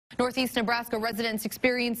Northeast Nebraska residents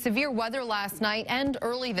experienced severe weather last night and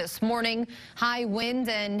early this morning. High wind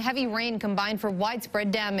and heavy rain combined for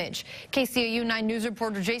widespread damage. KCAU-9 News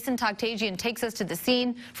reporter Jason Toktagian takes us to the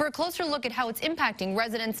scene for a closer look at how it's impacting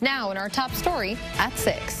residents now in our top story at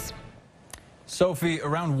 6. Sophie,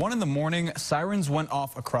 around 1 in the morning, sirens went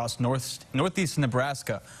off across northeast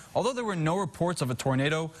Nebraska. Although there were no reports of a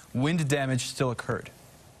tornado, wind damage still occurred.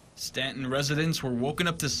 Stanton residents were woken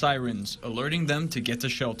up to sirens, alerting them to get to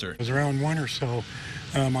shelter. It was around 1 or so.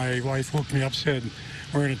 My wife woke me up, said,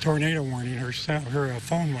 "We're in a tornado warning." Her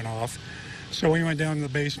phone went off. So we went down to the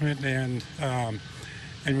basement and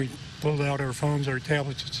we pulled out our phones, our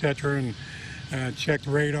tablets, etc., and checked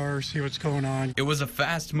the radar, see what's going on. It was a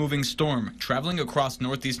fast-moving storm, traveling across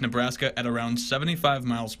northeast Nebraska at around 75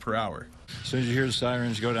 miles per hour. As soon as you hear the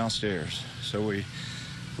sirens, go downstairs. So we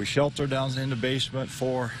sheltered down in the basement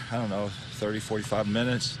for, 30, 45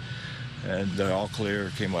 minutes, and all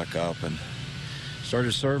clear, came back up and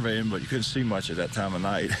started surveying, but you couldn't see much at that time of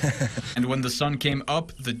night. And when the sun came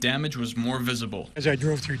up, the damage was more visible. As I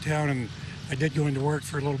drove through town, and I did go into work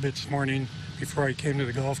for a little bit this morning before I came to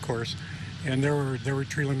the golf course, and there were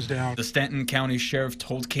tree limbs down. The Stanton County Sheriff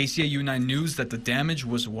told KCAU-9 News that the damage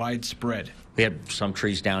was widespread. We had some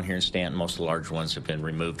trees down here in Stanton. Most of the large ones have been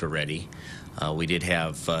removed already. We did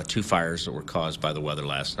have 2 fires that were caused by the weather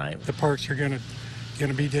last night. The parks are going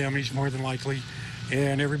to be damaged more than likely,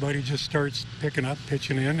 and everybody just starts picking up,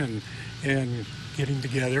 pitching in, and getting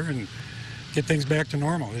together and get things back to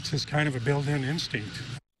normal. It's just kind of a built-in instinct.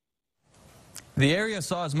 The area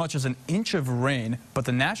saw as much as an inch of rain, but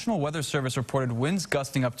the National Weather Service reported winds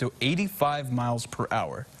gusting up to 85 miles per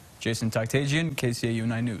hour. Jason Toktagian,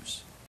 KCAU-9 News.